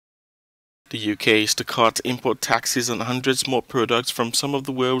The UK is to cut import taxes on hundreds more products from some of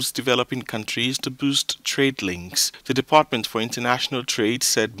the world's developing countries to boost trade links. The Department for International Trade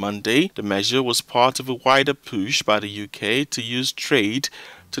said Monday the measure was part of a wider push by the UK to use trade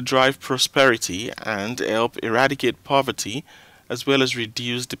to drive prosperity and help eradicate poverty, as well as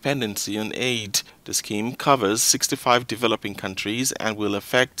reduce dependency on aid. The scheme covers 65 developing countries and will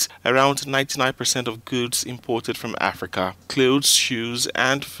affect around 99% of goods imported from Africa. Clothes, shoes,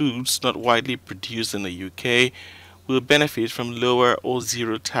 and foods not widely produced in the UK will benefit from lower or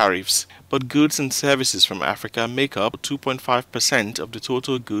zero tariffs, but goods and services from Africa make up 2.5% of the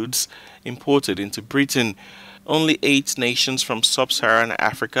total goods imported into Britain. Only 8 nations from sub-Saharan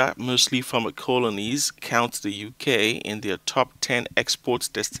Africa, mostly former colonies, count the UK in their top 10 export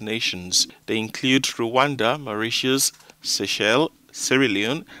destinations. They include Rwanda, Mauritius, Seychelles, Sierra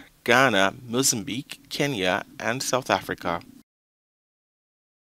Leone, Ghana, Mozambique, Kenya, and South Africa.